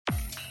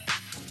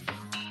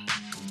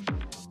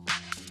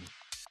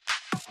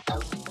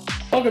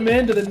Welcome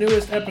into the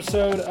newest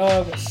episode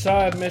of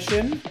Side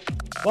Mission.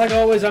 Like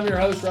always, I'm your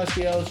host,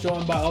 Rusty Ellis,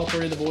 joined by all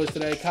three of the boys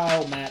today,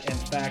 Kyle, Matt, and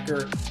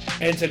Thacker.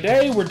 And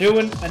today we're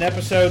doing an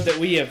episode that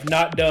we have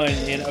not done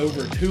in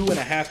over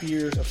 2.5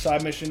 years of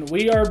Side Mission.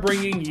 We are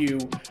bringing you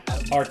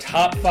our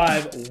top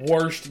 5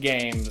 worst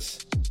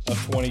games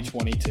of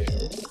 2022.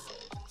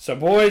 So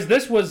boys,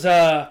 this was,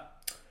 I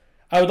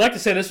would like to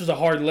say this was a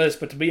hard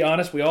list, but to be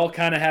honest, we all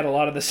kind of had a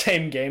lot of the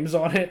same games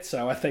on it.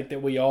 So I think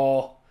that we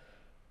all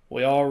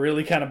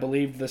really kind of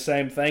believed the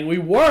same thing. We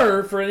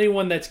were, for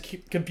anyone that's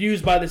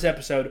confused by this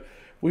episode,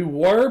 we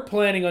were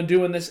planning on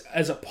doing this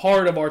as a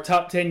part of our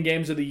top 10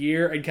 games of the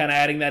year and kind of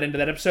adding that into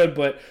that episode,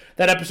 but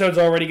that episode's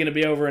already going to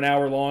be over an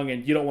hour long,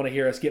 and you don't want to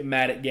hear us get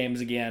mad at games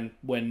again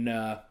when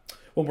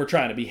we're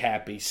trying to be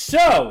happy.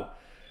 So,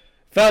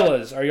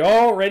 fellas, are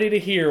y'all ready to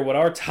hear what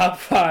our top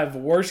 5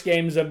 worst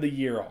games of the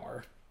year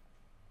are?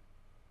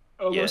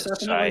 Yes,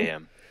 I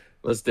am.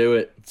 Let's do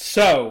it.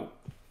 So,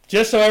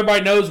 just so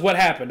everybody knows what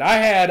happened, I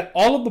had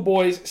all of the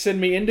boys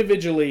send me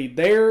individually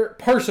their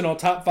personal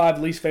top 5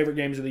 least favorite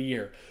games of the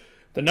year.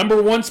 The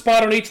number 1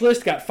 spot on each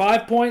list got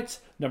 5 points,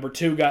 number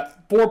 2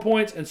 got 4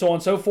 points, and so on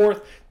and so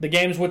forth. The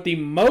games with the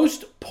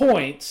most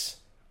points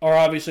are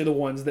obviously the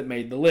ones that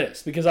made the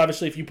list, because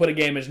obviously if you put a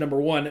game as number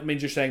 1, it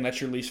means you're saying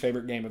that's your least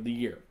favorite game of the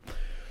year.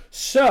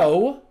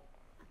 So,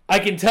 I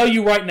can tell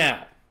you right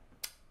now,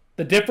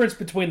 the difference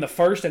between the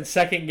first and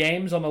second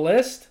games on the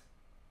list,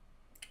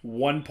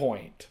 1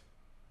 point.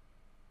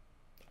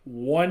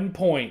 1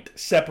 point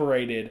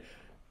separated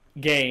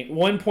game.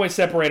 1 point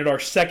separated our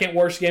second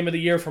worst game of the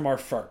year from our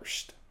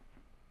first.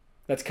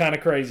 That's kind of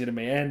crazy to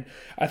me. And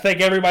I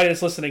think everybody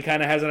that's listening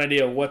kind of has an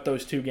idea of what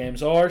those two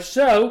games are.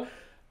 So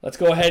let's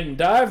go ahead and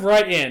dive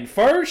right in.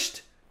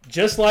 First,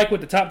 just like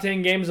with the top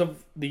 10 games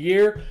of the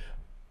year,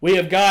 we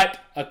have got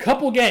a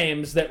couple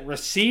games that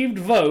received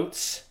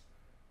votes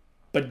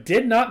but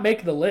did not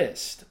make the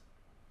list.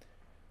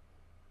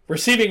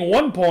 Receiving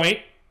 1 point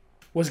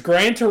was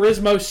Gran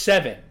Turismo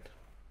 7.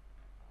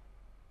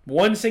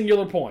 1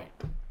 singular point.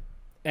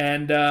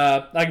 And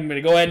I'm going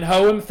to go ahead and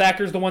hoe him.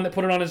 Thacker's the one that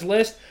put it on his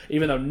list.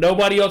 Even though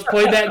nobody else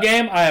played that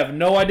game, I have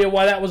no idea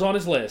why that was on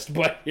his list.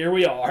 But here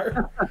we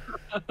are.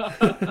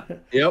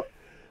 Yep,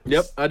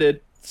 I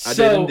did. I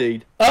did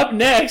indeed. Up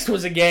next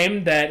was a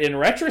game that, in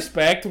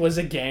retrospect, was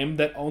a game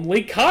that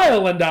only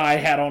Kyle and I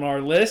had on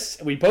our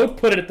list. We both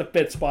put it at the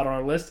 5th spot on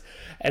our list.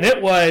 And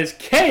it was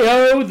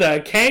KO the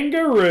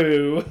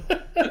Kangaroo.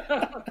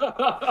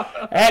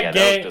 That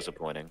was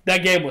disappointing.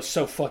 That game was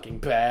so fucking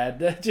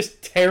bad.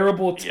 Just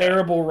terrible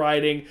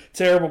writing,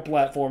 terrible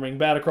platforming,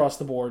 bad across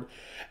the board.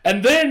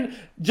 And then,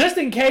 just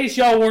in case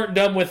y'all weren't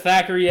done with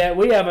Thacker yet,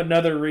 we have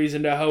another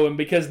reason to hoe him,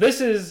 because this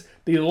is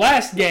the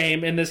last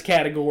game in this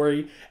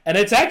category, and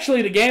it's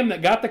actually the game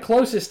that got the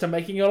closest to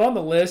making it on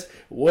the list.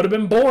 Would have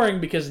been boring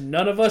because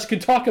none of us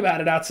could talk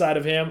about it outside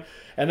of him,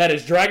 and that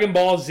is Dragon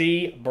Ball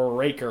Z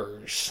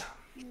Breakers.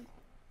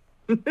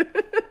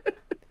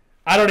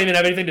 I don't even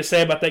have anything to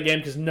say about that game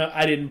because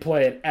I didn't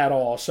play it at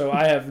all. So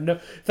I have no.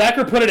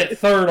 Thacker put it at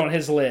 3rd on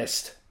his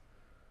list.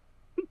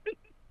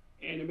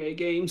 Anime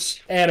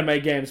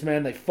games,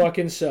 man, they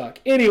fucking suck.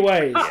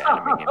 Anyways,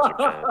 Anime games are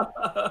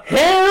bad.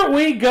 here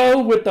we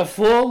go with the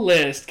full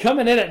list.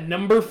 Coming in at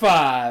number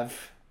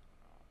 5.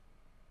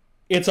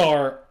 It's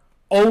our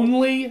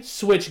only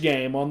Switch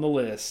game on the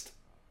list.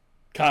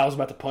 Kyle's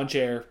about to punch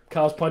air.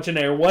 Kyle's punching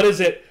air. What is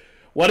it?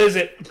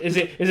 Is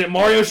it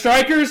Mario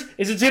Strikers?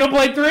 Is it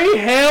Xenoblade 3?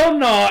 Hell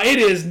no. It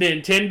is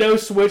Nintendo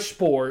Switch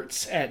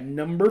Sports at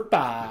number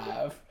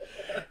 5.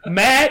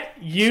 Matt,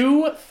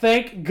 you,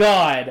 thank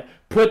God,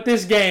 put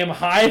this game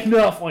high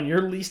enough on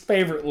your least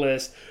favorite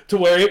list to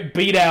where it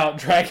beat out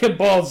Dragon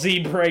Ball Z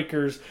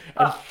Breakers.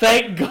 And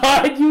thank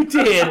God you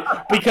did,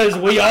 because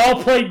we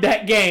all played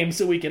that game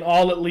so we can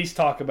all at least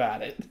talk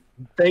about it.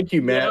 Thank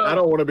you, Matt. I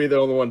don't want to be the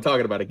only one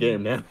talking about a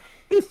game now.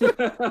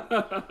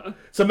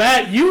 So,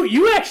 Matt,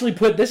 you actually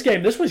put this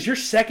game, this was your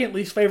second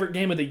least favorite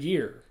game of the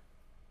year.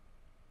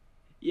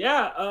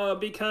 Yeah,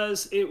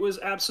 because it was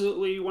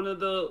absolutely one of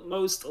the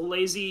most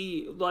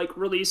lazy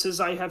releases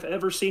I have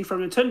ever seen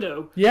from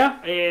Nintendo.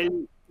 Yeah.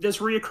 And this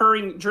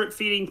reoccurring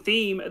drip-feeding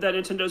theme that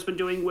Nintendo's been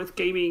doing with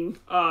gaming,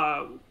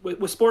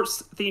 with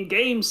sports-themed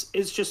games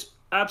is just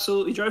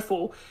absolutely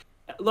dreadful.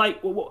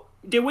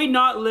 Did we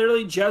not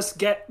literally just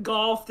get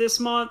golf this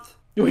month?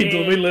 We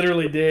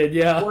literally did,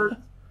 yeah.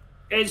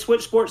 And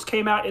Switch Sports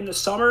came out in the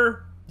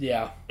summer.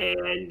 Yeah.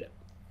 And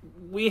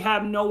we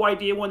have no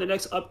idea when the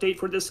next update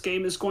for this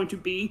game is going to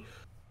be.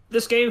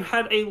 This game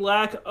had a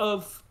lack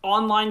of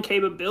online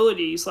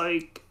capabilities.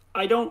 I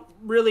know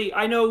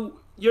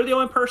you're the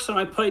only person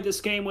I played this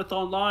game with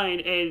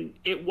online, and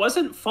it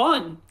wasn't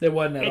fun. It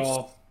wasn't at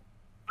all.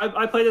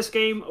 I played this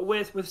game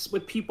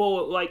with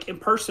people in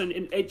person,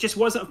 and it just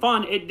wasn't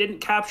fun. It didn't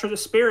capture the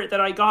spirit that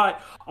I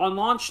got on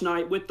launch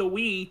night with the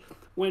Wii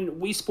when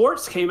Wii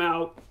Sports came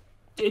out.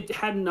 It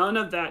had none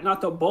of that. Not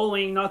the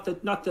bowling, not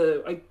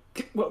the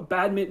What,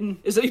 badminton?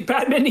 Is it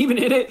badminton even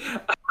in it?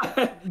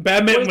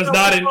 Badminton was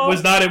not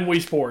in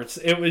Wii Sports.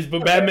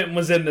 But badminton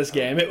was in this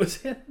game. It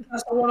was in.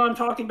 That's the one I'm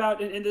talking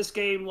about in this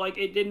game. Like,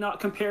 it did not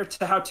compare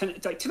to how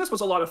tennis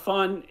was a lot of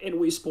fun in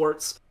Wii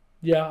Sports.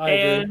 Yeah, I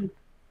agree.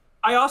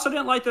 I also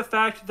didn't like the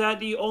fact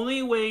that the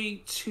only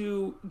way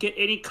to get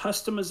any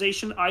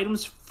customization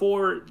items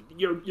for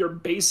your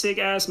basic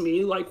ass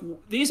Mii, like,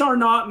 these are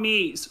not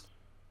Miis.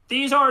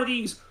 These are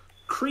these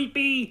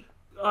creepy,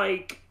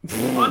 like,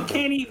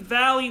 Uncanny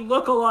Valley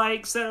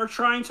lookalikes that are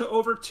trying to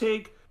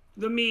overtake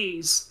the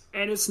Miis,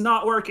 and it's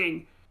not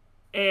working.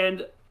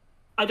 And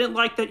I didn't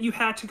like that you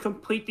had to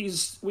complete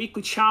these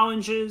weekly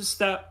challenges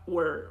that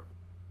were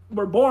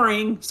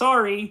boring,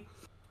 sorry,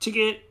 to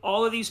get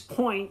all of these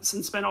points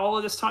and spend all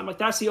of this time. Like,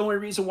 that's the only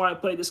reason why I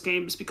played this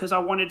game, is because I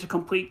wanted to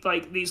complete,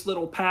 like, these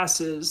little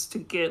passes to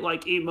get,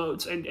 like,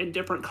 emotes and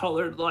different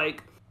colored,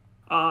 like,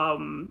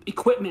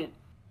 equipment.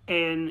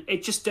 And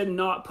it just did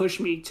not push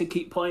me to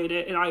keep playing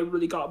it, and I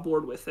really got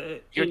bored with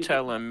it. You're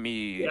telling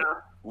me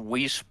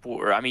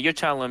you're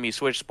telling me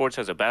Switch Sports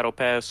has a battle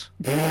pass?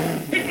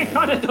 It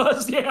kind of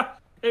does, yeah.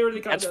 It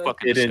really kind of does. That's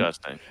fucking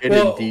disgusting. It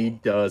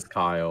indeed does,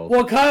 Kyle.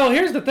 Well, Kyle,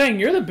 here's the thing.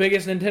 You're the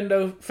biggest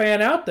Nintendo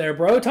fan out there,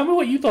 bro. Tell me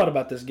what you thought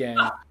about this game.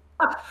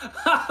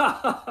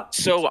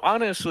 So,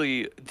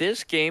 honestly,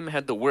 this game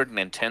had the word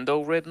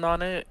Nintendo written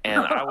on it,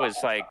 and I was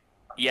like,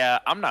 yeah,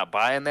 I'm not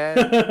buying that.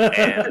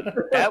 And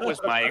that was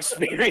my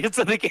experience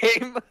of the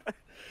game.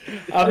 You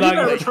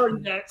better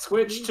return that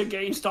Switch to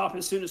GameStop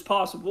as soon as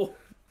possible.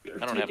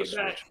 I don't have a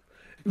Switch.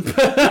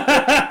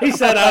 He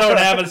said, "I don't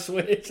have a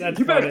Switch." That's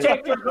you better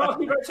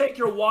take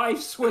your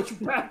wife's Switch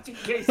back to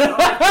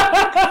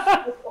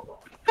GameStop.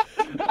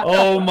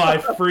 Oh my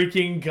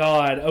freaking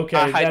god! Okay,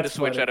 I hide that's the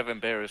Switch funny. out of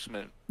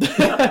embarrassment. You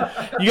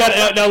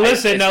got now.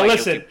 Listen.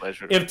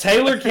 If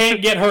Taylor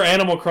can't get her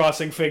Animal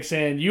Crossing fix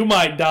in, you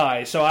might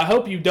die. So I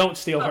hope you don't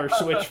steal her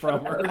Switch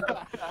from her.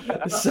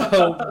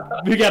 So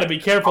we got to be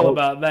careful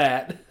about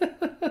that.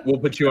 We'll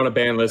put you on a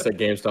ban list at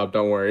GameStop.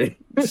 Don't worry.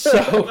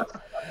 So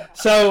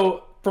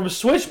from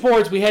Switch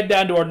Sports, we head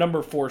down to our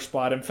number 4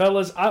 spot, and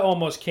fellas, I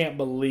almost can't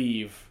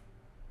believe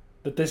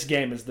that this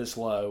game is this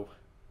low.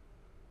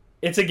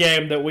 It's a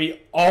game that we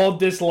all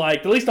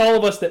disliked, at least all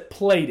of us that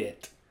played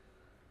it.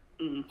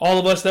 All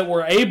of us that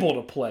were able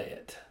to play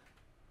it.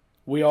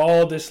 We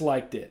all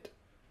disliked it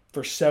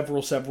for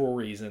several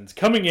reasons.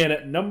 Coming in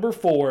at number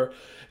 4,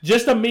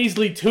 just a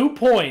measly 2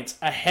 points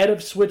ahead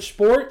of Switch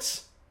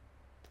Sports,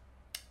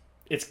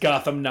 it's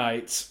Gotham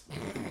Knights.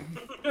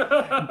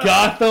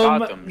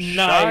 Gotham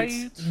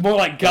Knights. More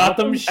like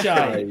Gotham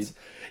Shites.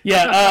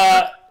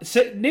 Yeah,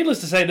 needless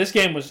to say, this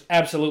game was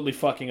absolutely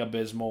fucking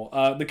abysmal.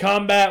 The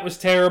combat was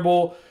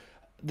terrible.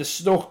 The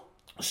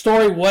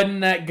story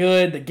wasn't that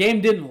good. The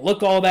game didn't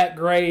look all that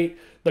great.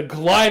 The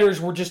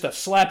gliders were just a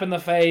slap in the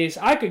face.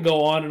 I could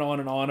go on and on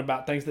and on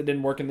about things that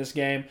didn't work in this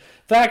game.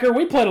 Thacker,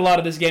 we played a lot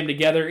of this game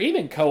together.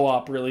 Even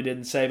co-op really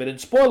didn't save it.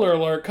 And spoiler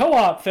alert,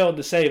 co-op failed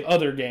to save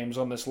other games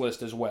on this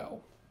list as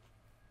well.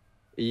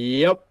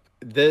 Yep,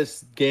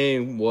 this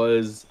game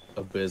was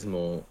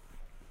abysmal.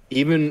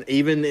 Even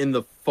in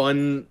the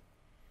fun,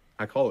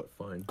 I call it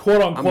fun.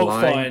 Quote unquote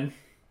fun.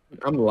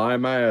 I'm lying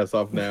my ass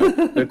off now.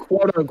 The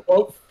quote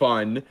unquote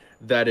fun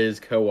that is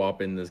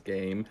co-op in this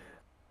game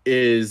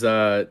is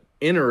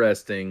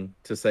interesting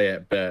to say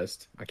at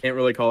best. I can't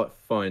really call it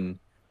fun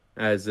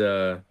as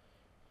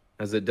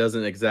it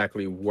doesn't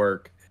exactly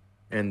work,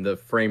 and the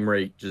frame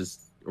rate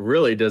just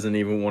really doesn't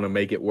even want to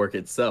make it work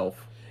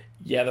itself.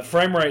 Yeah, the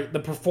frame rate, the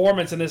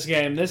performance in this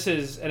game, this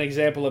is an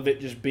example of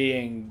it just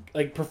being,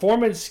 like,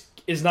 performance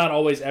is not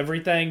always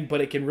everything,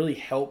 but it can really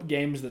help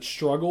games that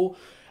struggle.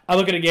 I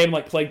look at a game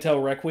like Plague Tale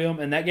Requiem,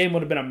 and that game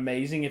would have been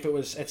amazing if it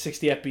was at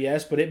 60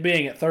 FPS, but it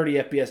being at 30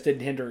 FPS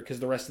didn't hinder it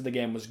because the rest of the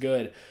game was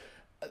good.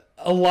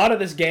 A lot of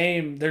this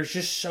game, there's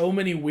just so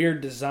many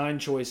weird design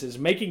choices.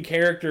 Making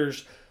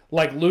characters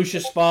like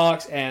Lucius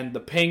Fox and the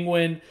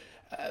Penguin,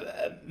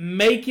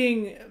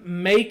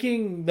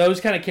 making those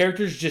kind of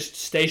characters just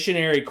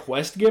stationary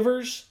quest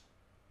givers,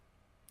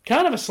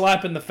 kind of a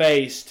slap in the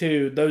face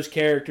to those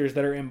characters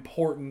that are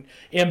important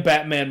in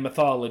Batman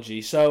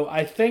mythology. So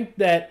I think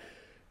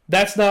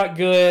that's not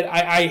good.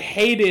 I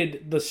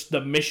hated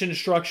the mission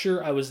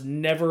structure. I was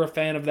never a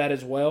fan of that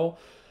as well.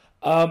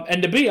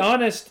 And to be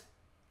honest,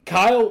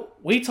 Kyle,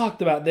 we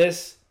talked about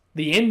this.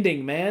 The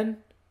ending, man.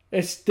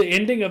 It's the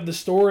ending of the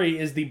story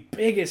is the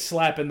biggest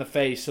slap in the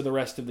face to the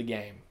rest of the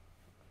game.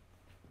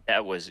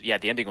 The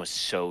ending was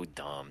so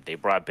dumb. They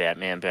brought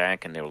Batman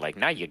back, and they were like,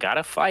 now you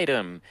gotta fight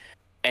him.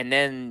 And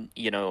then,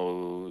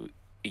 you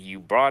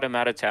brought him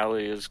out of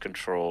Talia's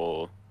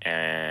control,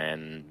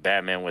 and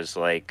Batman was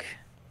like,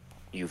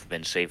 you've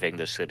been saving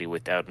the city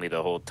without me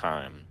the whole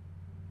time.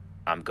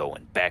 I'm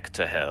going back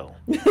to hell.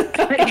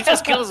 He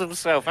just kills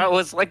himself. I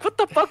was like, what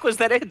the fuck was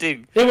that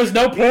ending? There was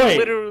no point. He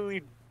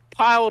literally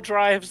pile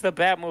drives the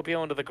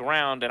Batmobile into the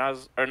ground, and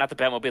the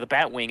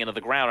Batwing into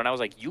the ground, and I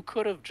was like, you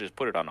could have just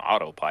put it on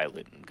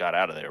autopilot and got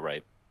out of there,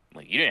 right?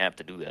 Like, you didn't have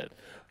to do that.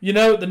 You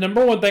know, the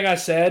number one thing I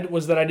said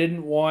was that I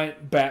didn't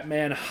want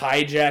Batman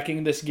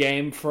hijacking this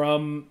game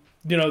from,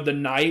 the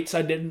Knights.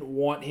 I didn't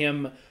want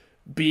him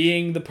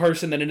being the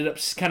person that ended up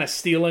kind of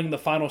stealing the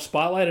final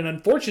spotlight, and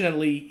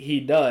unfortunately, he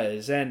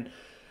does. And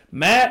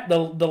Matt, the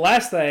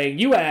last thing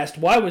you asked,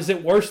 why was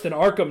it worse than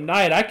Arkham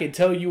Knight? I can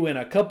tell you in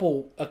a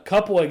couple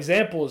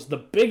examples. The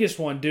biggest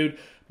one, dude,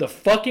 the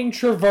fucking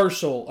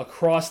traversal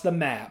across the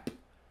map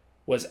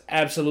was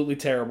absolutely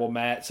terrible,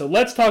 Matt. So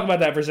let's talk about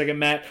that for a second,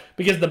 Matt,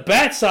 because the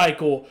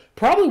Batcycle,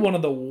 probably one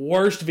of the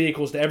worst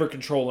vehicles to ever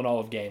control in all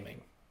of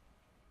gaming.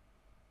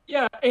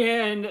 Yeah,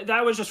 and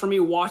that was just for me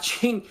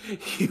watching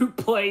you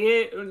play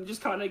it and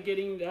just kind of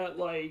getting that,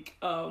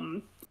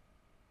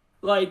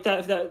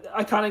 that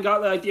I kind of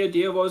got the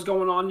idea of what was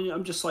going on, and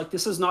I'm just like,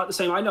 this is not the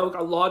same. I know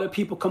a lot of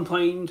people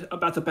complained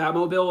about the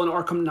Batmobile in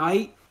Arkham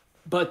Knight,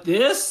 but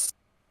this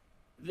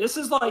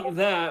is like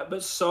that,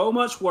 but so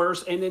much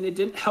worse. And then it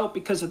didn't help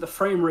because of the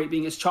frame rate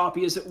being as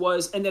choppy as it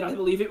was. And then I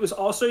believe it was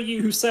also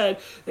you who said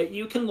that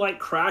you can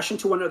crash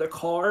into another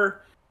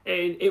car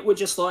and it would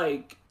just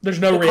there's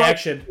no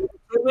reaction.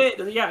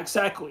 Yeah,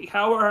 exactly.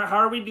 How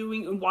are we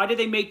doing? And why did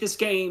they make this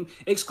game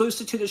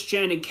exclusive to this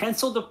gen and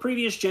cancel the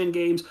previous gen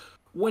games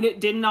when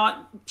it did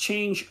not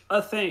change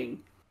a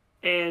thing?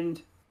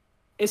 And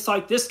it's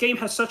like this game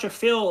has such a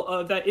feel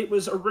of that it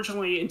was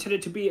originally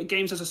intended to be a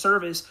games as a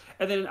service,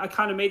 and then I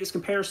kind of made this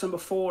comparison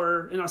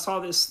before, and I saw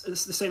the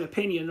same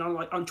opinion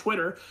on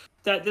Twitter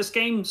that this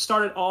game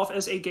started off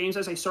as a games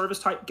as a service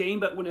type game,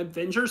 but when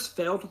Avengers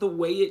failed the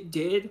way it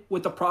did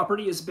with the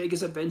property as big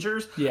as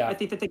Avengers, I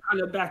think that they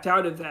kind of backed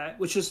out of that,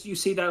 which is you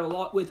see that a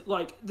lot with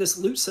this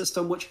loot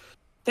system, which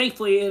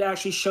thankfully it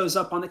actually shows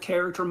up on the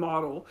character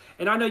model.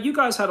 And I know you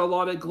guys had a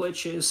lot of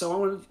glitches, so I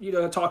want you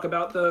to talk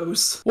about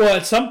those. Well,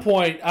 at some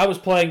point I was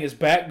playing as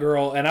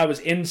Batgirl and I was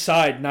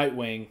inside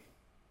Nightwing.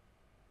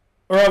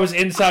 Or I was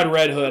inside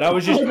Red Hood. I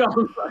was just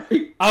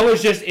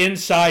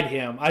inside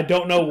him. I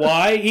don't know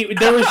why.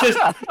 I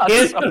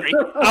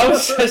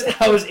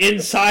was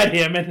inside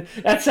him, and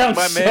that sounds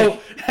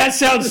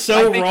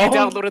so I think wrong. You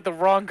downloaded the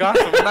wrong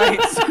Gotham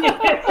Knights.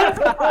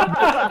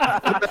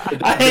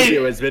 The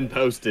video has been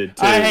posted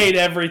too. I hate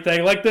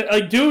everything.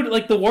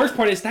 The worst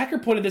part is Thacker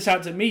pointed this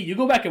out to me. You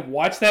go back and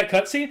watch that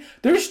cutscene.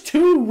 There's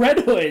 2 Red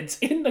Hoods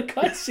in the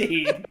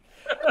cutscene.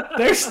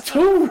 There's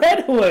 2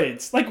 Red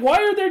Hoods.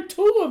 Why are there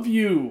 2 of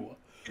you?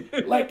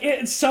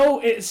 It's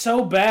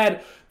so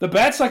bad. The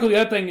Batcycle, the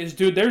other thing is,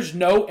 dude, there's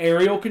no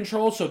aerial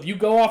control, so if you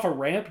go off a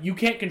ramp, you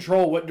can't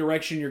control what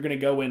direction you're going to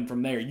go in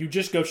from there. You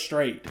just go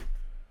straight.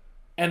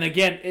 And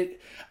again,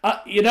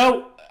 I'm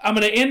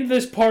going to end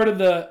this part of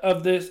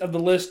the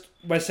list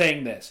by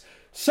saying this.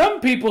 Some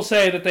people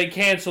say that they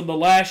canceled the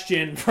last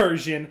gen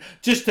version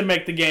just to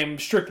make the game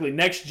strictly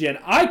next gen.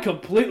 I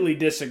completely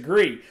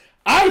disagree.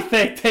 I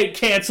think they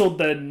canceled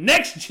the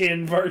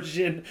next-gen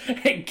version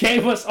and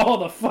gave us all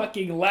the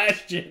fucking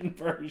last-gen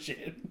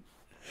version.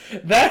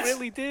 They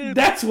really did.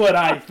 That's what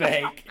I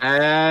think.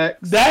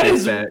 That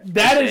is.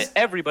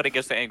 Everybody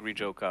gets the Angry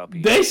Joe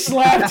copy. They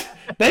slapped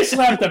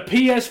the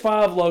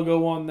PS5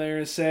 logo on there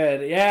and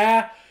said,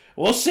 "Yeah,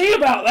 we'll see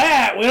about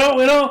that. We don't.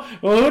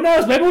 Well, who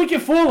knows? Maybe we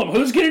can fool them.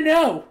 Who's gonna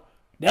know?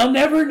 They'll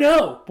never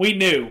know. We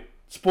knew."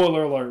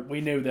 Spoiler alert, we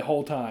knew the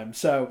whole time.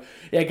 So,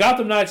 yeah,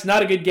 Gotham Knights,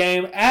 not a good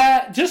game.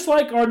 Just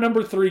like our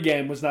number 3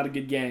 game was not a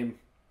good game.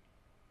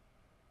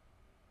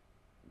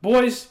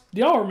 Boys,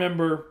 do y'all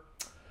remember?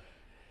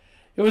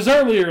 It was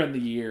earlier in the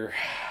year.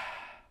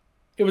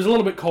 It was a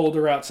little bit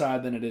colder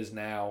outside than it is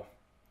now.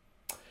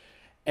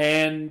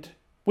 And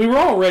we were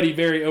already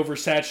very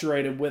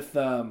oversaturated with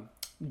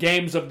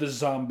games of the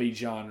zombie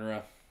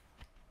genre.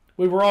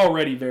 We were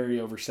already very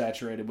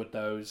oversaturated with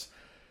those.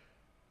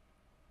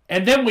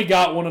 And then we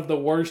got one of the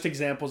worst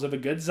examples of a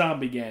good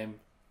zombie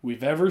game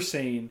we've ever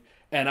seen.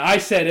 And I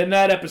said in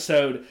that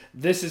episode,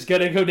 this is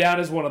going to go down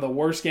as one of the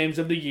worst games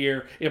of the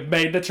year. It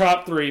made the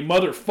top 3.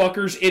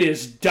 Motherfuckers, it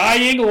is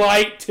Dying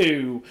Light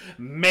 2.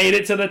 Made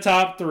it to the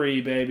top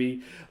 3,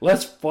 baby.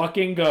 Let's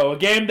fucking go. A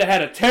game that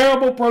had a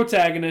terrible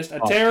protagonist,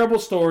 a terrible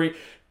story,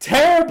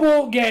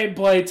 terrible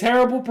gameplay,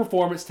 terrible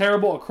performance,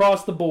 terrible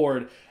across the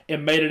board.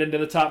 It made it into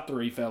the top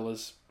 3,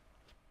 fellas.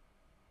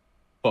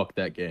 Fuck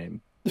that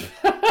game.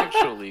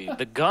 Actually,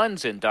 the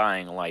guns in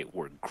Dying Light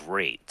were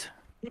great.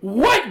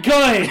 What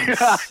guns?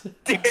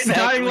 Exactly.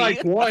 Dying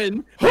Light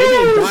 1.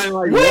 Dying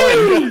Light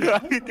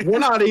 1. We're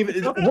not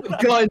even.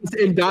 What guns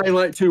in Dying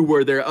Light 2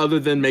 were there other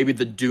than maybe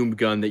the Doom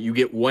gun that you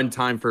get one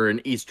time for an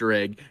Easter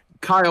egg?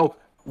 Kyle,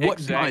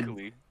 what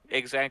gun?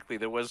 Exactly.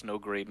 There was no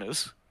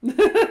greatness.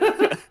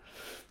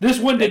 This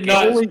one did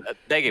not.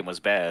 That game was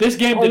bad. This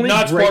game did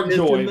not spark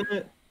joy.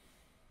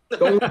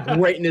 The only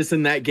greatness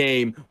in that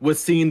game was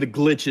seeing the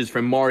glitches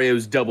from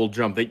Mario's double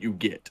jump that you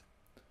get.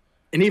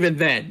 And even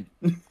then.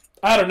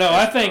 I don't know.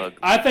 I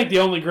think the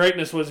only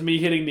greatness was me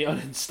hitting the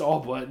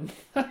uninstall button.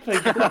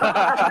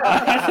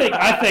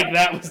 I think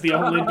that was the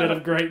only bit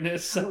of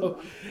greatness.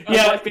 So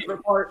yeah, my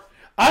favorite part.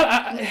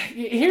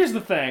 Here's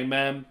the thing,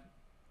 man.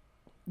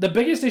 The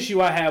biggest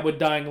issue I had with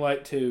Dying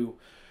Light 2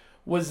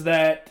 was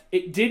that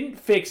it didn't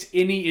fix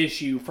any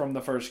issue from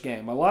the first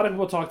game. A lot of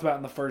people talked about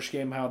in the first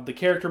game how the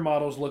character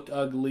models looked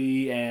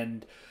ugly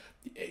and,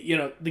 you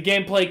know, the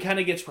gameplay kind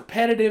of gets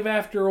repetitive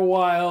after a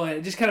while, and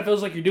it just kind of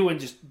feels like you're doing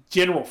just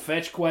general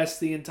fetch quests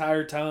the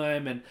entire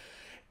time, and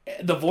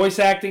the voice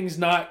acting's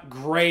not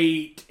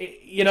great.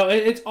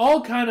 It's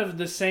all kind of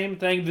the same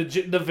thing.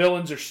 The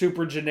villains are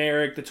super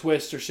generic. The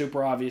twists are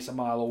super obvious a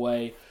mile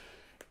away.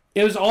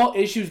 It was all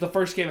issues the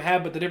first game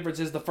had, but the difference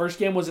is the first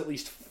game was at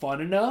least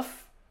fun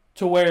enough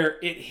to where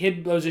it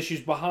hid those issues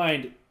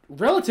behind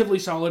relatively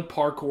solid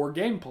parkour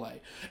gameplay.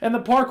 And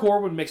the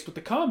parkour, when mixed with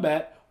the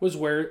combat, was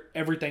where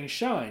everything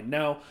shined.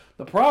 Now,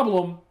 the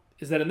problem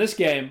is that in this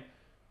game,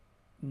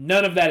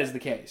 none of that is the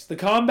case. The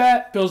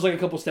combat feels like a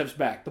couple steps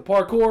back. The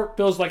parkour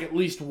feels like at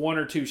least 1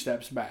 or 2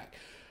 steps back.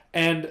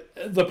 And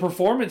the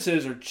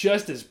performances are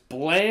just as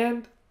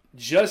bland,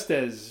 just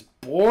as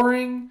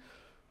boring,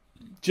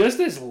 just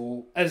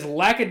as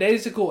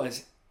lackadaisical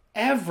as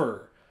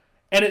ever.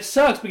 And it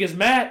sucks because,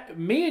 Matt,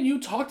 me and you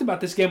talked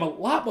about this game a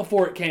lot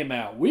before it came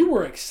out. We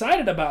were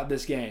excited about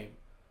this game.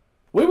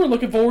 We were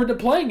looking forward to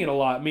playing it a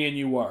lot, me and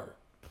you were.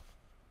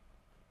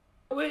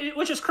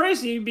 Which is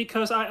crazy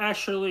because I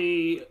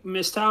actually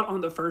missed out on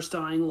the first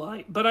Dying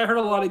Light, but I heard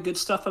a lot of good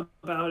stuff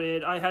about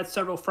it. I had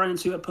several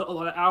friends who had put a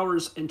lot of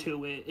hours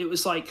into it. It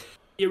was like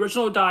the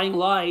original Dying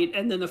Light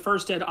and then the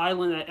first Dead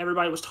Island that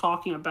everybody was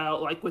talking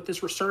about, like with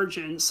this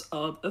resurgence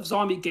of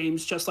zombie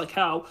games, just like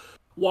how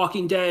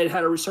Walking Dead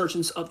had a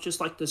resurgence of just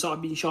like the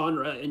zombie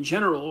genre in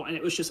general, and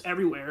it was just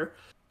everywhere.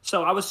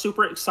 So I was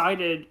super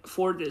excited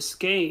for this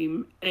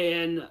game,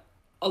 and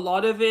a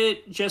lot of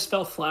it just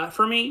fell flat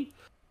for me.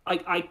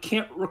 I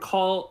can't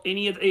recall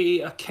any of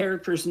the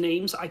characters'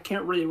 names. I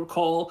can't really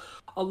recall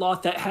a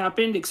lot that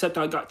happened, except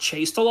I got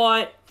chased a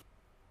lot.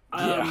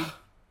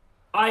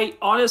 I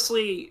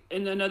honestly,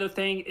 and another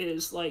thing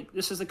is, like,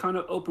 this is a kind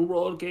of open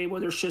world game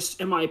where there's just,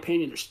 in my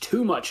opinion, there's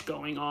too much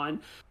going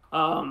on.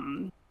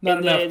 Not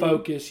enough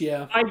focus,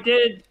 yeah. I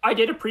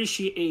did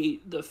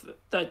appreciate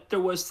that there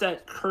was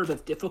that curve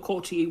of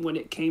difficulty when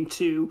it came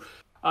to,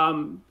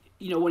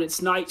 when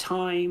it's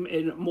nighttime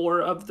and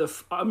more of the,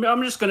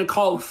 I'm just going to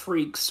call them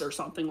freaks or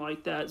something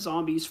like that.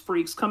 Zombies,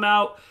 freaks come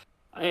out,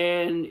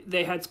 and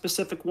they had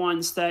specific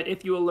ones that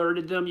if you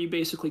alerted them, you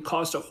basically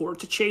caused a horde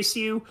to chase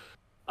you.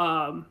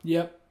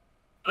 Yep.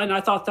 And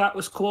I thought that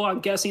was cool. I'm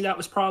guessing that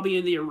was probably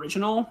in the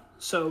original,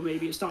 so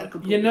maybe it's not a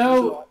complete.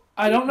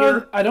 I don't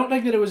know. I don't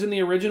think that it was in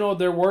the original.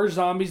 There were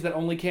zombies that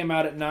only came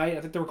out at night.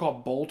 I think they were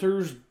called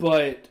bolters,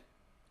 but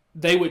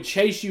they would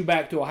chase you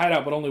back to a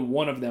hideout, but only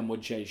one of them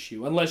would chase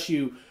you unless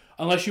you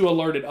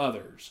alerted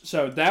others.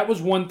 So that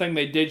was one thing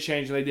they did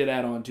change and they did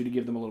add on to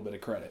give them a little bit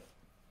of credit.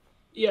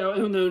 Yeah,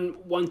 and then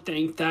one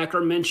thing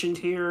Thacker mentioned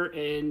here,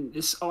 and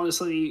this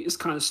honestly is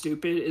kind of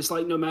stupid, is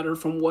like no matter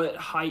from what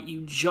height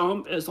you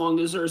jump, as long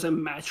as there's a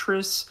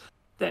mattress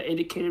that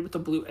indicated with the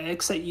blue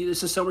X that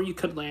this is somewhere you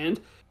could land,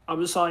 I'm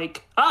just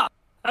like,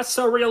 that's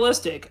so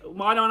realistic.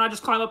 Why don't I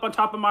just climb up on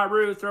top of my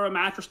roof, throw a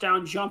mattress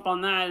down, jump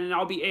on that, and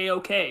I'll be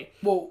A-okay?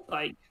 Well,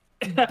 like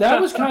that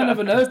was kind of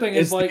another thing.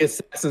 It's like the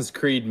Assassin's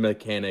Creed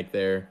mechanic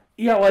there.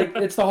 Yeah, like,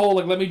 it's the whole,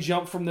 like, let me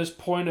jump from this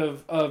point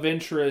of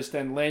interest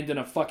and land in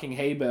a fucking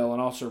hay bale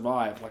and I'll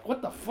survive. Like,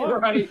 what the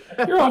fuck? Right.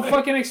 You're gonna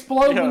fucking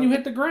explode when you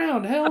hit the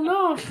ground. Hell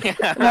no.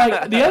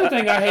 Like, the other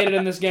thing I hated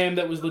in this game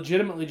that was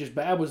legitimately just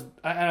bad was,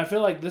 and I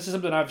feel like this is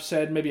something I've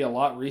said maybe a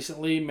lot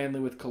recently, mainly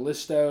with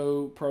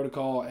Callisto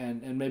Protocol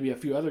and maybe a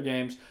few other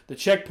games, the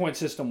checkpoint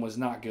system was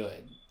not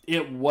good.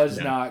 It was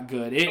not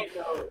good.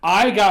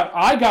 I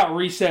got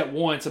reset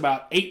once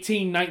about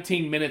 18,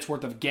 19 minutes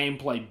worth of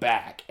gameplay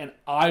back, and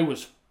I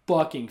was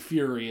fucking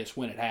furious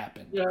when it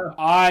happened. Yeah.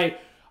 I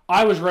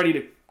was ready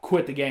to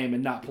quit the game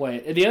and not play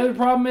it. And the other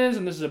problem is,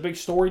 and this is a big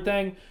story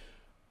thing,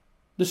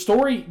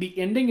 the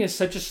ending is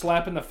such a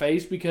slap in the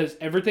face because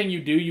everything you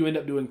do, you end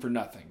up doing for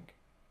nothing.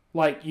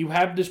 Like, you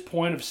have this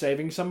point of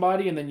saving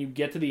somebody, and then you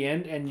get to the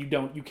end, and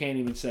you can't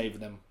even save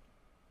them.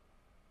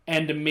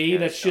 And to me,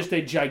 that's just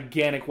a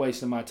gigantic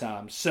waste of my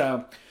time.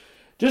 So,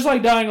 just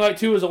like Dying Light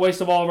 2 is a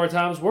waste of all of our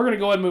times, we're going to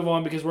go ahead and move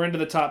on because we're into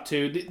the top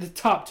 2. The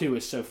top 2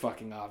 is so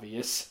fucking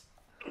obvious.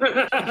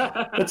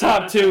 The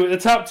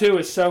top two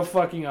is so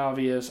fucking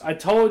obvious. I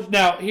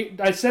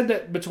said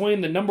that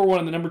between the number 1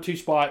 and the number 2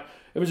 spot,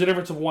 it was a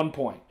difference of 1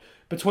 point.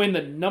 Between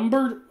the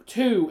number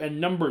 2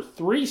 and number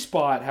 3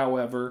 spot,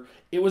 however,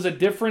 it was a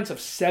difference of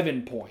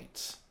 7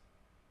 points.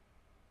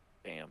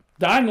 Damn.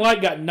 Dying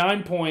Light got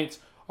 9 points.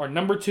 Our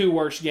number 2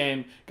 worst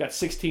game got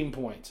 16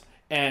 points.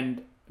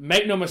 And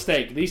make no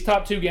mistake, these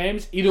top 2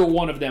 games, either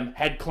one of them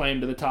had claim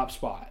to the top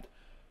spot.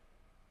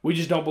 We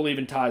just don't believe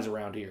in ties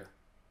around here.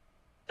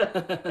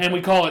 And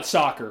we call it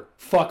soccer.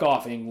 Fuck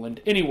off,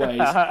 England. Anyways,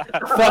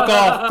 fuck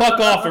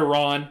off,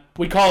 Iran.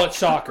 We call it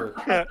soccer.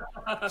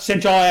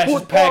 Sent y'all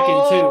asses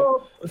packing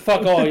too.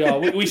 Fuck all y'all.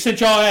 We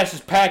sent y'all asses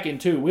packing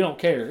too. We don't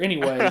care.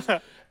 Anyways,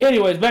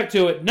 back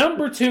to it.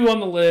 Number 2 on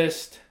the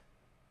list.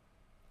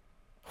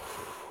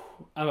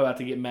 I'm about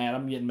to get mad.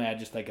 I'm getting mad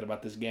just thinking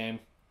about this game.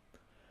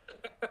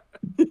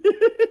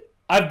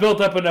 I've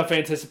built up enough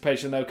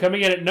anticipation, though.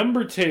 Coming in at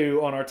number 2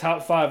 on our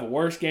top 5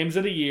 worst games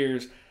of the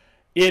years,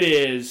 it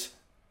is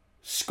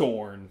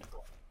Scorn.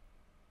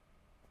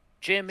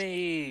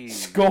 Jimmy!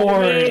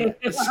 Scorn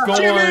is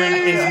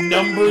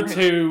number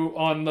 2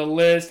 on the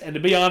list, and to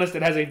be honest,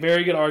 it has a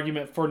very good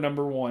argument for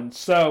number 1.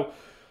 So,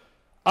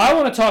 I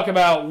want to talk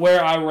about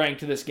where I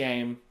ranked this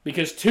game,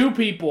 because 2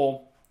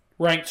 people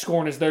ranked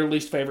Scorn as their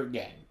least favorite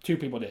game. 2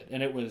 people did,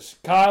 and it was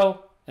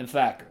Kyle and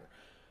Thacker.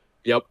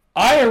 Yep.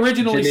 I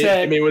originally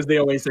said Jimmy was the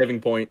only saving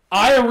point.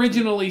 I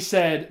originally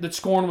said that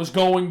Scorn was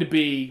going to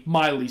be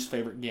my least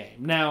favorite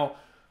game. Now,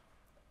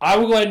 I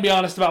will go ahead and be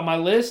honest about my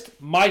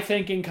list. My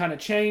thinking kind of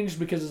changed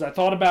because as I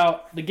thought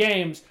about the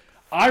games,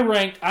 I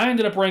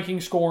ended up ranking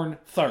Scorn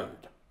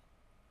 3rd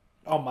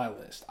on my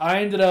list.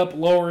 I ended up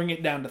lowering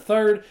it down to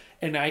 3rd,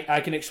 and I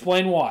can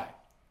explain why.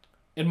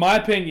 In my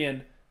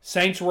opinion,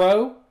 Saints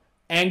Row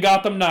and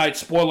Gotham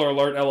Knights, spoiler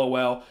alert,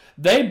 LOL,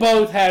 they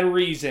both had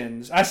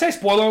reasons. I say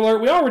spoiler alert,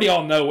 we already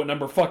all know what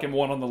number fucking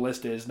 1 on the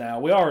list is now.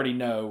 We already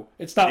know.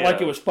 It's not like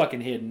it was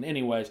fucking hidden.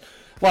 Anyways,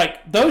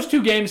 like, those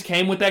 2 games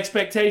came with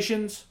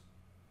expectations,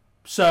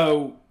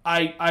 so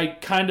I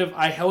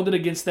held it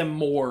against them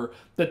more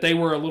that they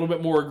were a little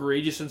bit more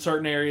egregious in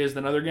certain areas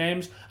than other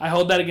games. I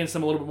held that against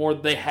them a little bit more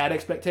that they had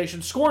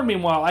expectations. Scorn,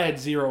 meanwhile, I had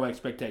 0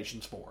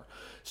 expectations for.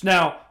 So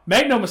now,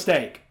 make no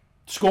mistake,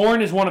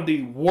 Scorn is one of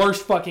the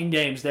worst fucking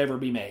games to ever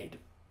be made.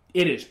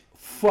 It is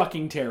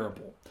fucking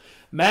terrible.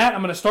 Matt,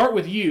 I'm going to start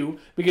with you,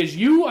 because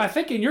you, I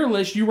think in your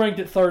list, you ranked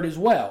it 3rd as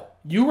well.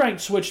 You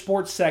ranked Switch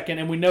Sports 2nd,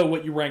 and we know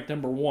what you ranked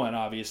number 1,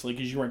 obviously,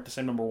 because you ranked the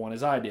same number 1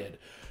 as I did.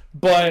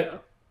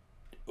 But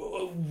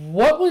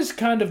what was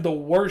kind of the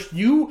worst?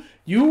 You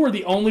were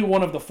the only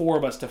one of the 4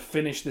 of us to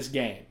finish this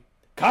game.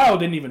 Kyle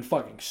didn't even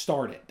fucking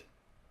start it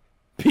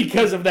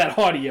because of that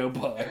audio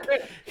bug.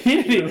 He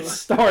didn't even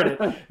start it.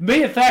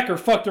 Me and Thacker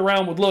fucked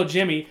around with Lil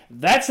Jimmy.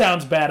 That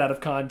sounds bad out of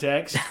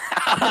context.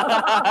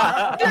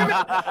 That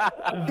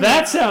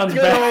sounds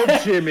bad. Good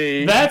old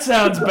Jimmy. That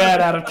sounds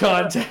bad out of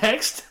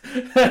context.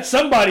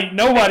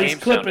 Nobody's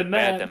clipping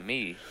that. Bad to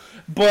me.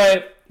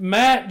 But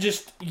Matt,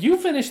 you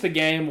finished the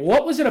game.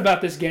 What was it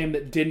about this game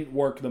that didn't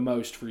work the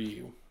most for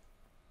you?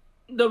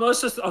 The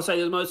most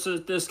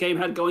this game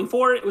had going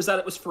for it was that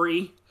it was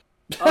free.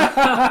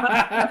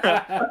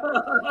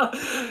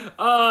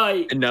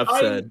 Enough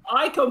said.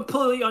 I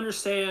completely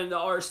understand the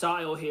art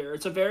style here.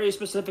 It's a very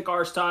specific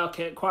art style.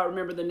 Can't quite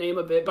remember the name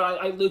of it,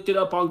 but I looked it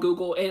up on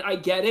Google and I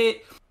get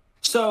it.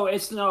 So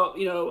it's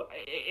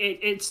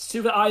it's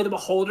to the eye of the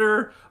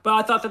beholder. But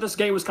I thought that this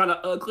game was kind of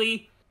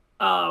ugly.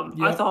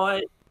 I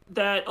thought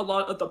that a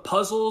lot of the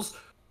puzzles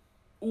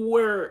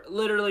where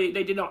literally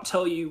they did not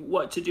tell you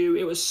what to do.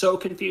 It was so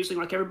confusing.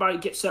 Like, everybody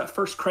gets that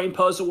first crane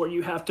puzzle where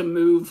you have to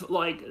move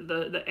like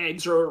the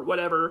eggs or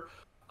whatever.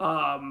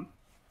 And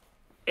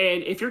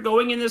if you're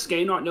going in this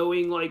game not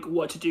knowing like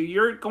what to do,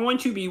 you're going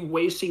to be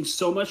wasting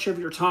so much of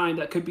your time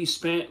that could be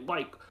spent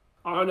like,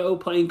 I don't know,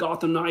 playing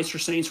Gotham Knights or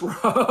Saints Row.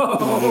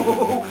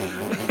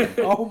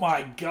 Oh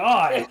my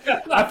god.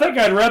 I think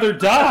I'd rather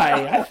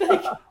die.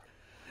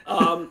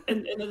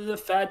 And the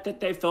fact that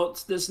they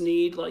felt this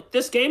need, like,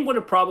 this game would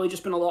have probably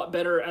just been a lot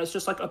better as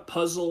just like a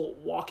puzzle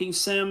walking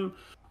sim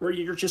where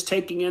you're just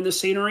taking in the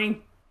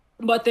scenery.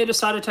 But they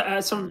decided to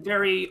add some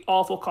very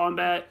awful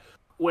combat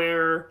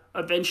where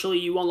eventually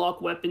you unlock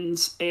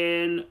weapons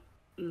and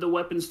the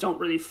weapons don't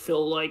really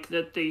feel like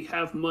that they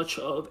have much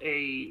of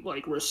a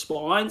like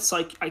response.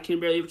 Like, I can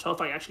barely even tell if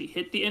I actually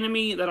hit the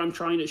enemy that I'm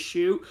trying to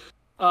shoot.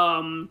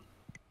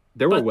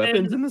 There were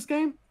weapons in this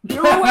game?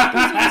 There were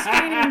weapons in this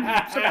game,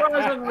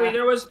 surprisingly.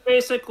 There was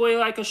basically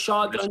like a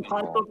shotgun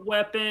type of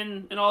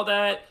weapon and all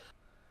that.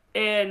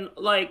 And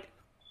like,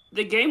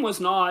 the game was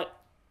not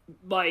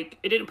like,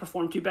 it didn't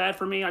perform too bad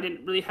for me. I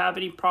didn't really have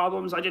any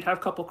problems. I did have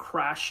a couple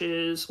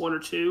crashes, 1 or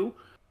 2.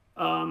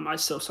 I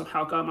still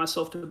somehow got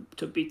myself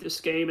to beat this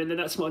game. And then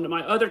that's one of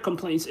my other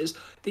complaints is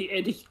the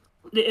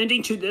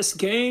ending to this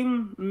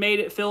game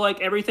made it feel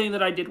like everything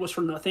that I did was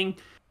for nothing.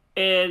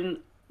 And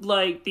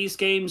like, these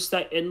games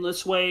that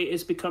endless way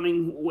is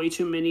becoming way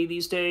too many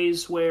these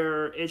days,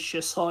 where it's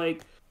just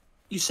like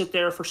you sit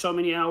there for so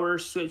many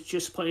hours, so it's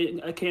just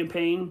playing a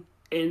campaign,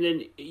 and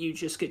then you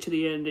just get to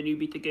the end and you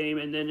beat the game,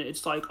 and then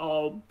it's like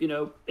all,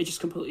 it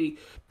just completely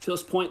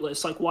feels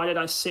pointless. Like, why did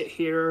I sit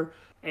here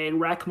and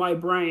rack my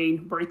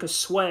brain, break a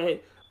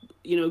sweat,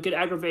 get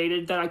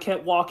aggravated that I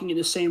kept walking in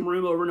the same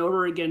room over and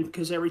over again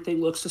because everything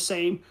looks the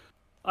same?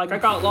 Like, I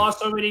got lost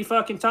so many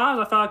fucking times.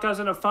 I felt like I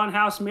was in a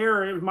funhouse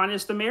mirror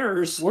minus the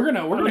mirrors. We're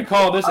gonna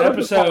call this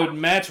episode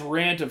Matt's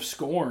Rant of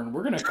Scorn.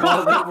 We're gonna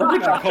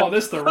call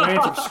this the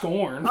Rant of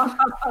Scorn.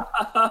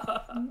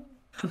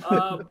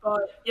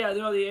 But yeah,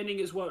 the ending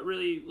is what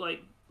really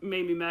like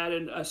made me mad.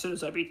 And as soon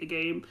as I beat the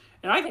game,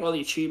 and I got all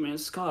the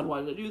achievements. God, why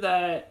did I do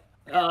that?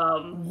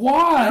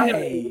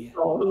 Why?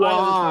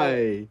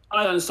 Why?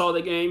 I uninstalled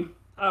the game.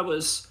 I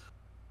was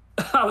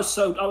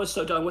so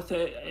done with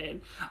it,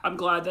 and I'm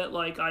glad that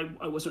like I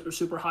wasn't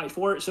super hyped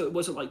for it, so it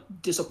wasn't like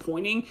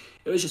disappointing.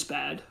 It was just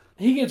bad.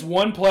 He gets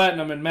 1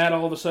 platinum, and Matt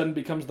all of a sudden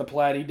becomes the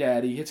Platty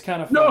Daddy. It's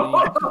kind of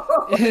funny.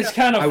 It's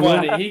kind of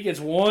funny. He gets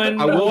one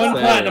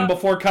platinum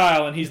before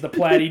Kyle, and he's the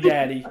Platty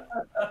Daddy.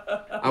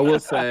 I will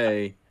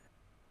say,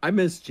 I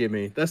miss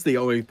Jimmy. That's the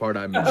only part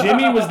I miss.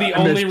 Jimmy was the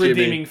only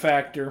redeeming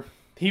factor.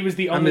 He was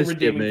the only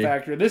redeeming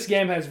factor. This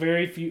game has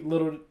very few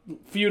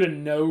to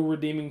no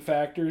redeeming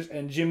factors,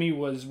 and Jimmy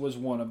was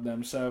one of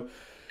them. So. And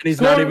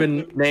he's not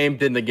even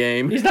named in the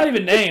game. He's not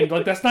even named.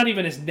 Like, that's not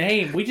even his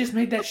name. We just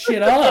made that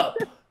shit up.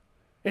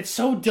 It's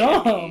so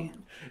dumb.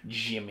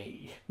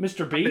 Jimmy.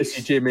 Mr. Beast. Miss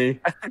you, Jimmy.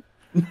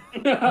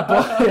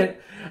 But,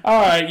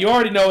 all right, you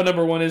already know what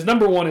number 1 is.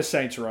 Number 1 is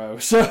Saints Row.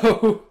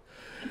 So,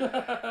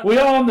 we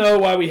all know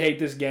why we hate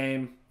this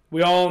game.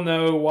 We all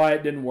know why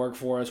it didn't work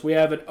for us. We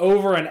have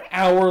over an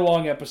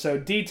hour-long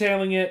episode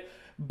detailing it.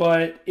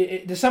 But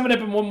to sum it up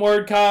in one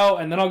word, Kyle,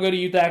 and then I'll go to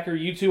you, Thacker.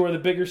 You two are the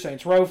bigger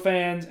Saints Row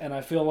fans, and I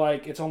feel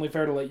like it's only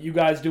fair to let you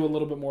guys do a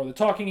little bit more of the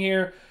talking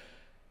here.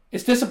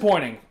 It's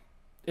disappointing.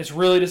 It's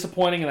really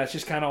disappointing, and that's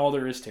just kind of all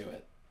there is to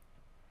it.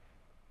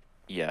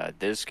 Yeah,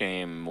 this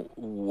game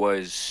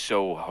was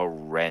so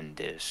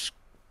horrendous.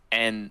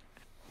 And,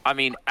 I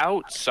mean,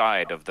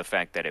 outside of the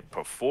fact that it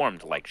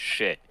performed like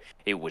shit,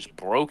 it was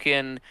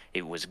broken,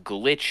 it was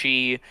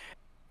glitchy.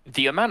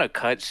 The amount of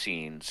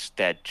cutscenes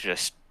that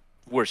just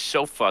were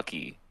so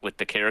fucky with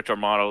the character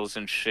models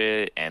and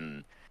shit,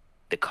 and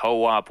the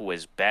co-op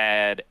was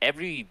bad.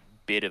 Every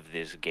bit of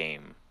this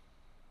game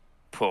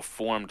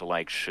performed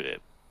like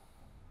shit.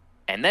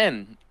 And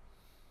then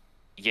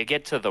you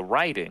get to the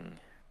writing,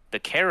 the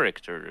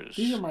characters,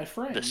 these are my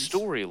friends, the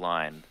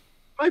storyline.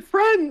 My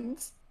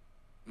friends!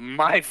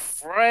 My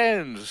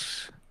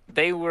friends!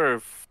 They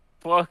were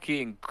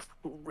fucking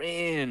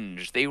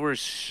cringe. They were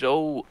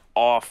so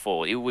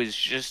awful. It was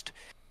just...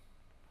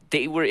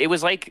 It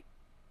was like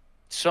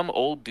some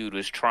old dude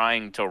was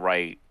trying to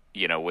write,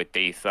 what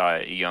they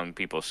thought young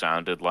people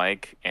sounded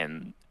like,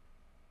 and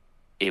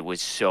it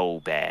was so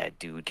bad,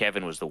 dude.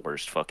 Kevin was the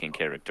worst fucking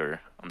character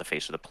on the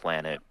face of the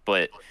planet.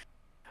 But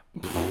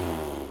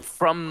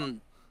from,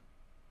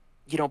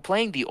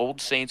 playing the old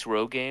Saints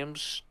Row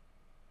games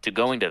to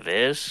going to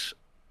this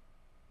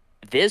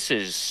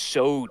is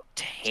so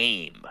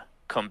tame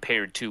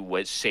compared to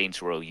what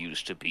Saints Row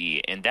used to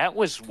be. And that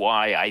was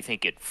why I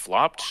think it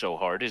flopped so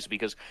hard, is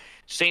because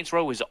Saints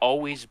Row has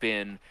always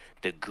been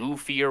the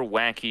goofier,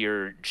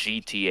 wackier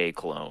GTA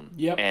clone.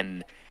 Yep.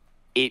 And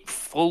it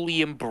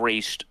fully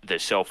embraced the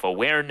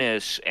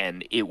self-awareness,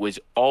 and it was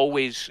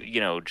always,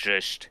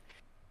 just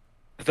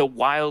the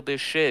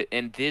wildest shit.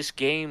 And this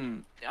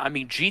game, I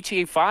mean,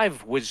 GTA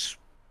 5 was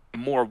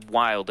more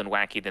wild and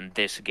wacky than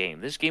this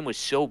game. This game was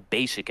so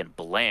basic and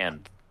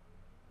bland.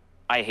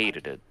 I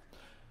hated it.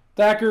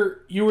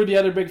 Thacker, you were the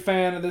other big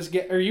fan of this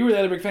game, or you were the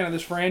other big fan of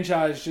this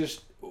franchise.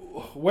 Just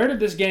where did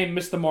this game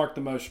miss the mark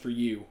the most for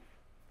you?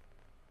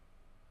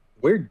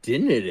 Where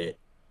didn't it?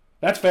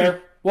 That's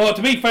fair. Well,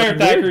 to be fair,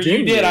 Thacker,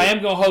 you did. I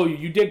am gonna hold you.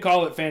 You did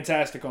call it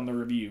fantastic on the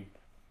review.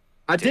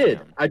 I did.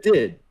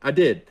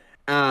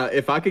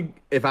 If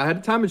I had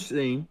a time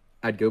machine,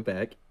 I'd go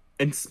back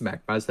and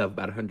smack myself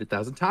about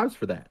 100,000 times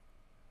for that.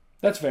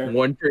 That's fair.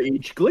 One for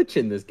each glitch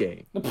in this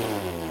game.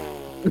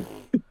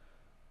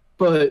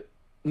 But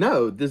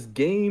no, this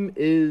game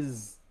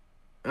is.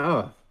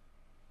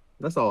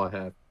 That's all I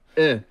have.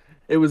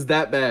 It was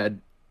that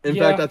bad. In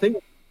fact, I think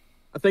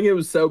it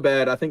was so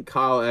bad. I think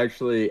Kyle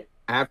actually,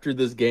 after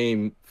this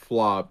game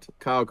flopped,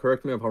 Kyle,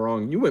 correct me if I'm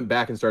wrong, you went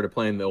back and started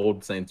playing the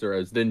old Saints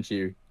Row, didn't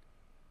you?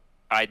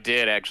 I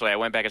did, actually. I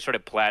went back and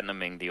started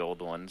platinuming the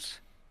old ones.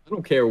 I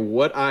don't care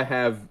what I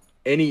have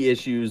any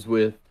issues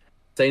with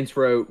Saints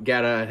Row,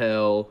 Get Out of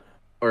Hell,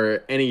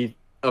 or any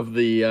of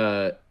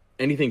the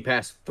anything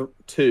past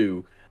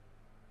 2.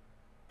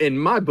 In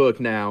my book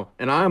now,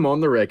 and I'm on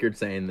the record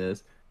saying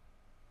this,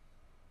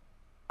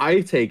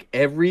 I take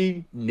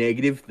every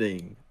negative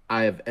thing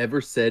I have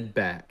ever said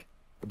back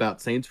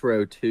about Saints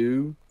Row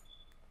 2,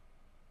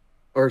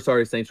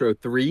 Saints Row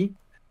 3,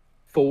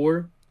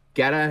 4,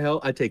 Get Out of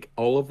Hell. I take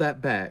all of that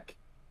back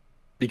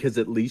because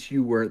at least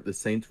you weren't the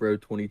Saints Row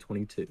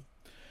 2022.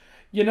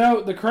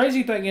 The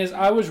crazy thing is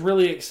I was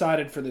really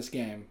excited for this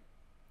game.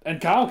 And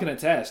Kyle can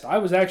attest. I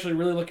was actually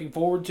really looking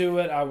forward to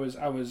it. I was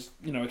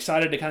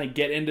excited to kind of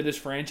get into this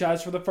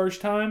franchise for the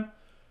first time.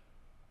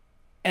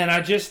 And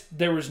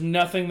there was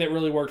nothing that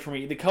really worked for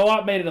me. The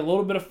co-op made it a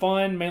little bit of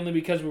fun, mainly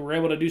because we were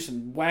able to do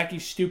some wacky,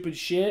 stupid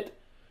shit.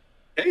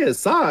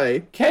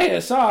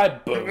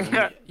 KSI, boom.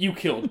 You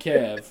killed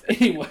Kev.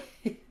 Anyway.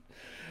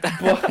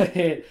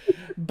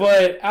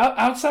 But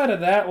outside of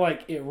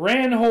that, it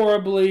ran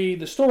horribly.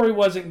 The story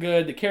wasn't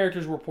good. The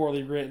characters were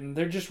poorly written.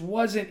 There just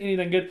wasn't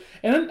anything good.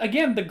 And then,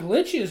 again, the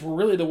glitches were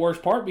really the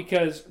worst part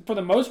because, for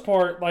the most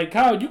part,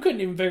 Kyle, you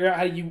couldn't even figure out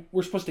how you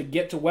were supposed to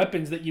get to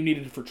weapons that you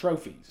needed for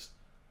trophies.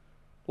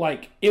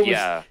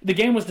 The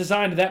game was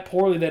designed that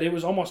poorly that it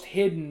was almost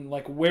hidden,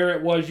 where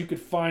it was you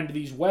could find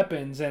these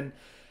weapons. And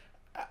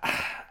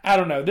I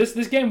don't know.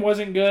 This game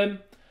wasn't good.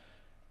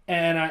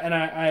 And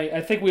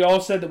I think we all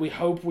said that we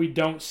hope we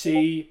don't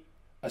see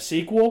a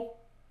sequel.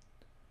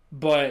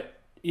 But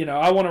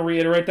I want to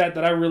reiterate that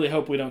I really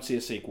hope we don't see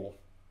a sequel.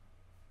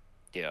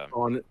 Yeah.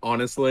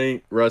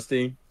 Honestly,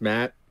 Rusty,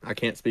 Matt, I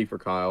can't speak for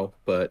Kyle,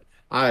 but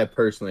I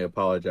personally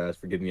apologize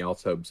for getting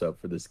y'all's hopes up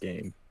for this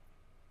game.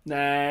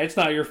 Nah, it's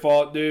not your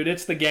fault, dude.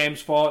 It's the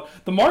game's fault.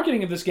 The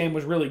marketing of this game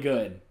was really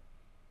good.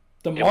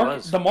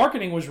 The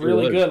marketing was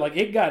really good. Like,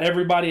 it got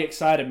everybody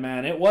excited,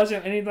 man. It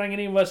wasn't anything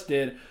any of us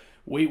did.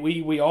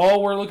 We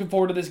all were looking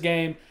forward to this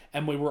game,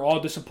 and we were all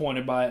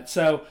disappointed by it.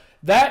 So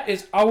that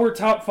is our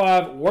top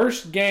 5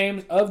 worst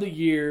games of the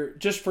year.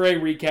 Just for a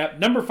recap: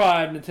 number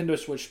 5, Nintendo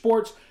Switch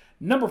Sports.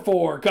 Number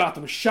 4,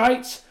 Gotham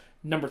Shites.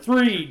 Number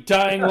 3,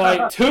 Dying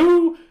Light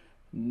 2.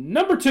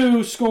 Number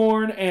 2,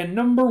 Scorn. And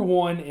number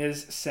 1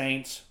 is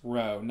Saints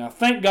Row. Now,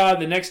 thank God,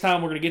 the next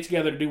time we're going to get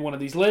together to do one of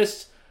these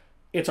lists,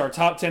 it's our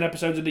top 10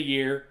 episodes of the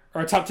year.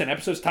 Or top 10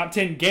 episodes, top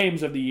 10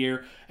 games of the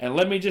year. And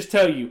let me just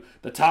tell you,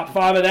 the top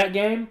 5 of that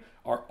game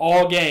are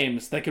all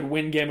games that could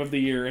win Game of the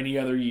Year any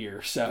other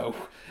year. So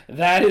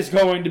that is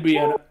going to be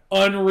an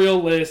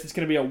unreal list. It's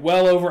going to be a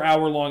well over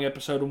hour-long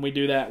episode when we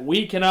do that.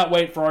 We cannot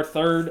wait for our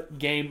 3rd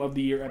Game of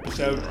the Year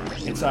episode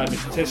in Side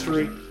Mission's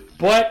history.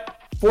 But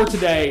for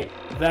today,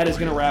 that is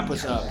going to wrap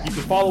us up. You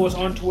can follow us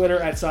on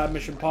Twitter at Side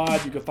Mission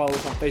Pod. You can follow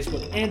us on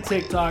Facebook and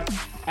TikTok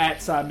at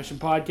Side Mission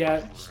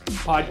Podcast.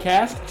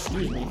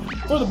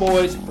 For the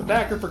boys, for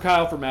Thacker, for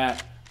Kyle, for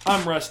Matt,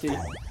 I'm Rusty.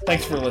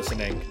 Thanks for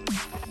listening.